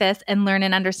 take this and learn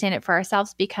and understand it for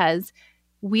ourselves, because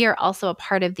we are also a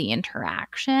part of the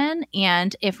interaction.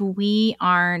 And if we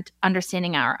aren't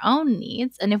understanding our own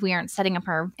needs, and if we aren't setting up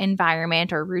our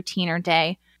environment or routine or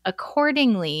day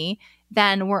accordingly,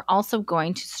 then we're also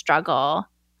going to struggle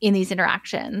in these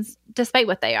interactions, despite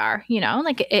what they are,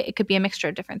 like it could be a mixture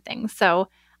of different things. So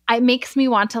it makes me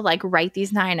want to like write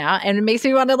these 9 out, and it makes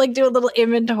me want to like do a little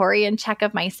inventory and check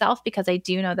of myself, because I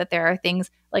do know that there are things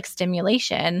like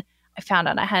stimulation. I found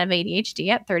out I had ADHD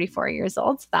at 34 years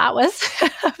old. So that was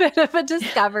a bit of a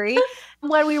discovery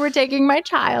when we were taking my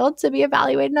child to be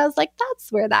evaluated. And I was like,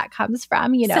 that's where that comes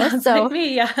from, Sounds so like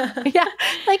me, yeah. yeah,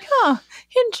 like, oh,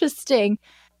 interesting.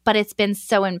 But it's been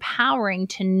so empowering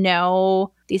to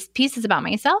know these pieces about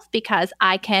myself, because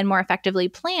I can more effectively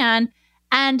plan,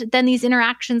 and then these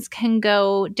interactions can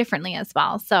go differently as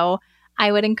well. So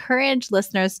I would encourage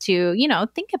listeners to,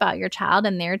 think about your child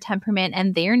and their temperament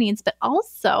and their needs, but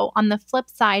also on the flip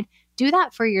side, do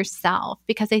that for yourself,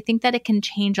 because I think that it can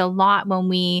change a lot when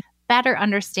we better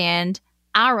understand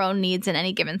our own needs in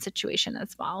any given situation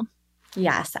as well.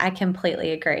 Yes, I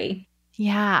completely agree.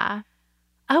 Yeah.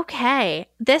 Okay.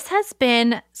 This has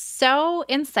been so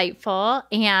insightful,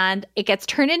 and it gets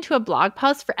turned into a blog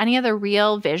post for any of the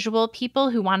real visual people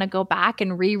who want to go back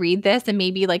and reread this and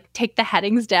maybe like take the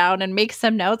headings down and make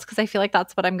some notes, because I feel like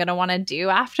that's what I'm going to want to do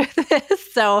after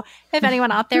this. So if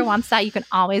anyone out there wants that, you can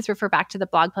always refer back to the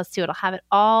blog post too. It'll have it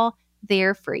all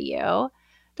there for you.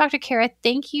 Dr. Cara,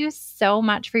 thank you so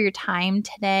much for your time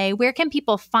today. Where can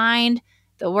people find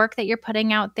the work that you're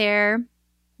putting out there?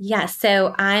 Yes.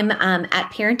 So I'm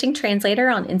at Parenting Translator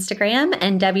on Instagram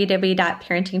and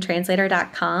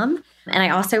www.parentingtranslator.com. And I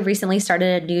also recently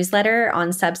started a newsletter on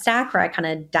Substack where I kind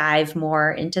of dive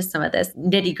more into some of this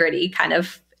nitty gritty kind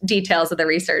of details of the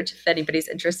research, if anybody's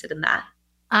interested in that.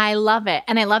 I love it.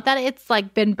 And I love that it's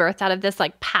like been birthed out of this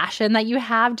like passion that you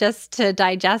have just to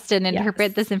digest and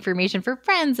interpret this information for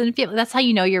friends and people. That's how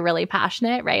you know you're really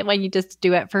passionate, right? When you just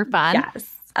do it for fun. Yes.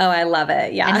 Oh, I love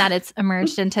it. Yeah. And that it's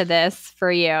emerged into this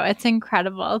for you. It's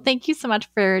incredible. Thank you so much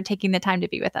for taking the time to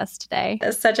be with us today.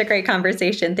 It's such a great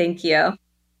conversation. Thank you.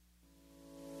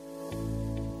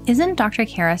 Isn't Dr.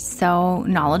 Cara so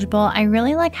knowledgeable? I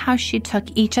really like how she took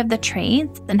each of the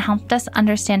traits and helped us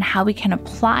understand how we can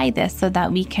apply this so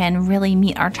that we can really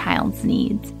meet our child's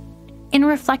needs. In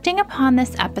reflecting upon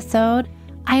this episode,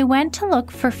 I went to look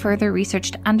for further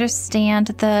research to understand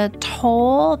the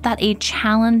toll that a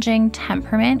challenging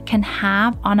temperament can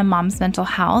have on a mom's mental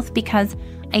health, because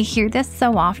I hear this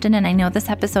so often, and I know this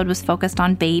episode was focused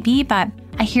on baby, but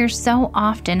I hear so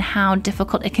often how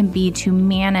difficult it can be to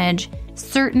manage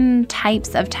certain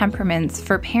types of temperaments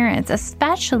for parents,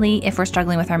 especially if we're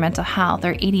struggling with our mental health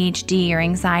or ADHD or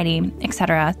anxiety,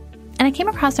 etc. And I came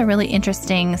across a really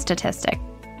interesting statistic.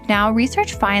 Now,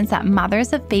 research finds that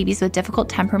mothers of babies with difficult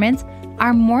temperaments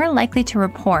are more likely to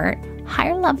report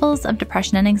higher levels of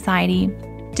depression and anxiety,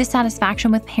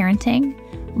 dissatisfaction with parenting,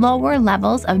 lower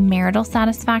levels of marital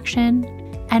satisfaction,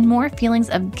 and more feelings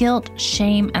of guilt,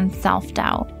 shame, and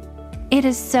self-doubt. It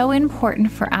is so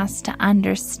important for us to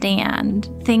understand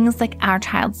things like our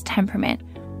child's temperament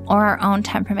or our own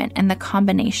temperament and the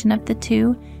combination of the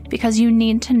two, because you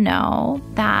need to know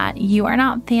that you are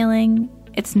not failing.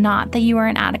 It's not that you are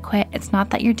inadequate. It's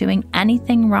not that you're doing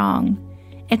anything wrong.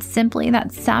 It's simply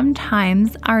that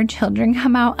sometimes our children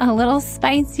come out a little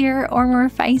spicier or more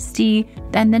feisty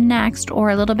than the next, or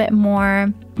a little bit more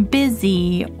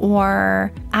busy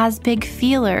or as big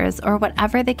feelers, or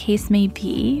whatever the case may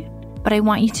be. But I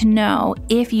want you to know,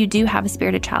 if you do have a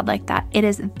spirited child like that, it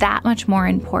is that much more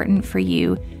important for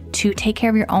you to take care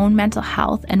of your own mental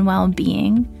health and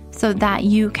well-being so that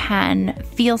you can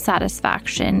feel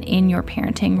satisfaction in your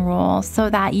parenting role, so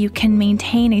that you can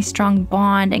maintain a strong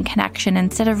bond and connection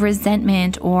instead of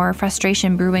resentment or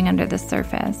frustration brewing under the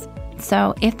surface.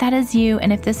 So if that is you,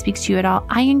 and if this speaks to you at all,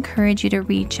 I encourage you to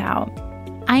reach out.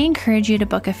 I encourage you to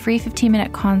book a free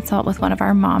 15-minute consult with one of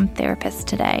our mom therapists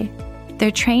today.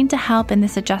 They're trained to help in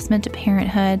this adjustment to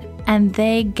parenthood, and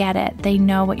they get it. They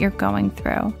know what you're going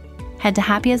through. Head to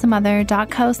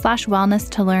happyasamother.co/wellness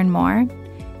to learn more.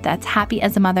 That's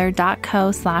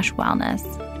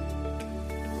happyasamother.co/wellness.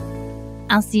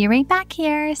 I'll see you right back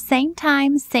here, same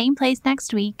time, same place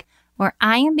next week, where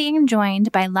I am being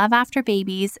joined by Love After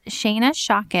Baby's Shayna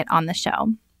Shockett on the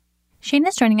show. Shayna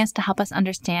is joining us to help us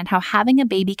understand how having a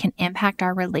baby can impact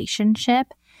our relationship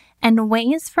and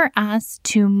ways for us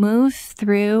to move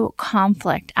through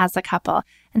conflict as a couple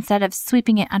instead of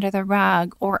sweeping it under the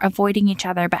rug or avoiding each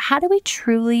other. But how do we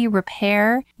truly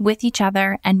repair with each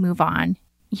other and move on?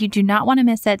 You do not want to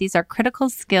miss it. These are critical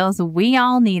skills we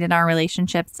all need in our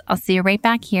relationships. I'll see you right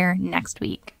back here next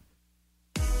week.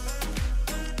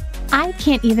 I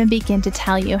can't even begin to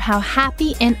tell you how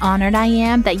happy and honored I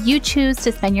am that you choose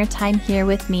to spend your time here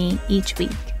with me each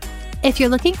week. If you're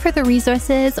looking for the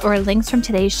resources or links from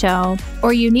today's show,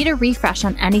 or you need a refresh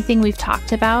on anything we've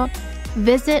talked about,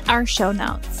 visit our show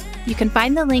notes. You can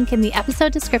find the link in the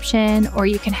episode description, or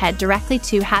you can head directly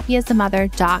to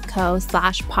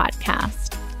happyasamother.co/podcast.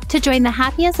 To join the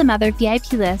Happy as a Mother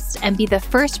VIP list and be the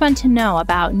first one to know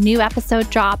about new episode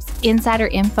drops, insider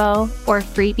info, or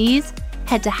freebies,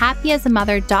 head to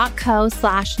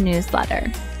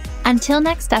happyasamother.co/newsletter. Until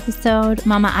next episode,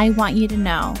 Mama, I want you to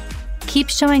know, keep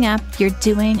showing up. You're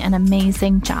doing an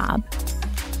amazing job.